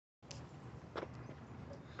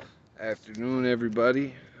Afternoon,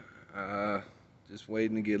 everybody. Just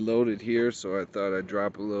waiting to get loaded here, so I thought I'd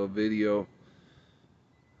drop a little video.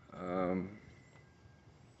 Um,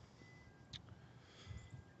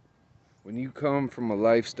 when you come from a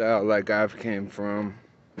lifestyle like I've came from,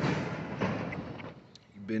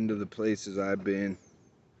 you've been to the places I've been,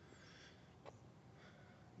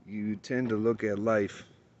 you tend to look at life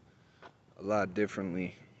a lot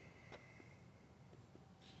differently.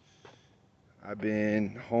 I've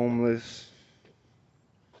been homeless,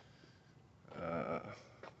 uh,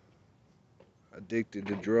 addicted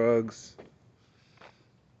to drugs.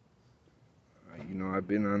 I've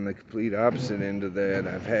been on the complete opposite end of that.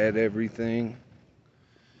 I've had everything,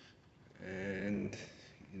 and,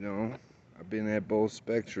 I've been at both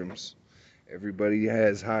spectrums. Everybody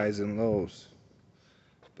has highs and lows,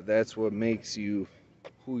 but that's what makes you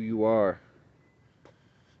who you are.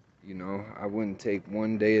 I wouldn't take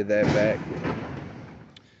one day of that back.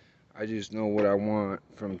 I just know what I want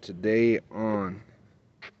from today on.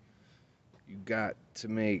 You got to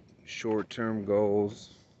make short-term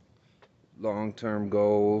goals, long-term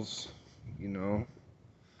goals. If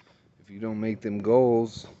you don't make them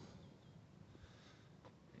goals,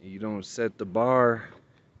 you don't set the bar,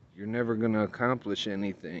 you're never going to accomplish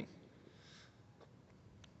anything.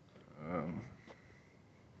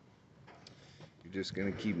 You're just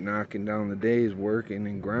going to keep knocking down the days, working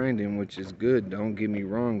and grinding, which is good, don't get me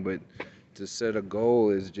wrong, but to set a goal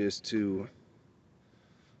is just to,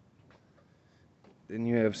 then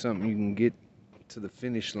you have something you can get to the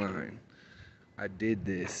finish line. I did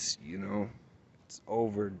this, it's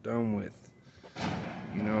over, done with,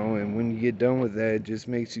 and when you get done with that, it just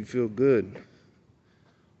makes you feel good.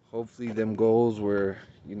 Hopefully them goals were,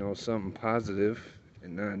 something positive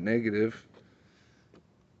and not negative.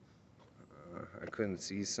 I couldn't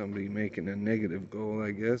see somebody making a negative goal,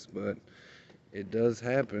 I guess, but it does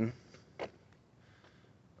happen.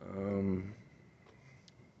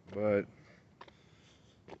 But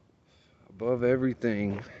above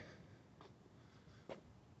everything,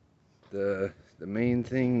 the main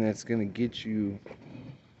thing that's going to get you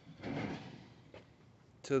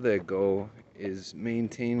to that goal is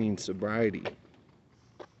maintaining sobriety.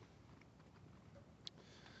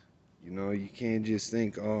 You can't just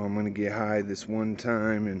think, oh, I'm going to get high this one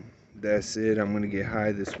time and that's it. I'm going to get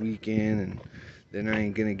high this weekend and then I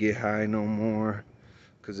ain't going to get high no more,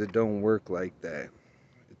 because it don't work like that.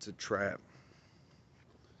 It's a trap.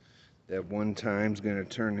 That one time's going to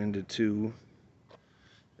turn into two.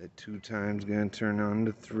 That 2 times going to turn on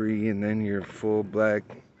to 3, and then you're full black.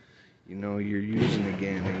 You're using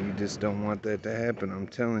again, and you just don't want that to happen. I'm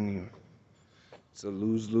telling you, it's a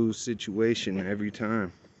lose-lose situation every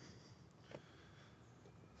time.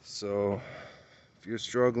 So if you're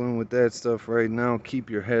struggling with that stuff right now, keep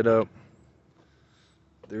your head up.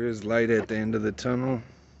 There is light at the end of the tunnel,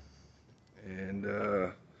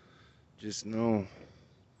 and just know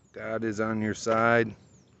God is on your side.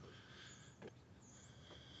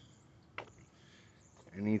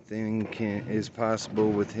 Anything is possible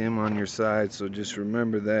with Him on your side, so just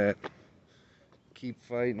remember that. Keep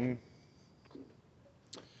fighting.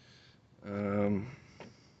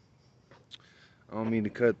 I don't mean to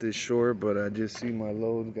cut this short, but I just see my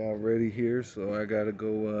load got ready here, so I gotta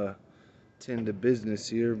go tend to business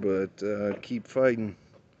here, but keep fighting.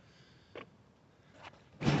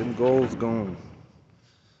 Keep them goals going.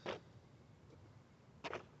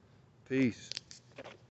 Peace.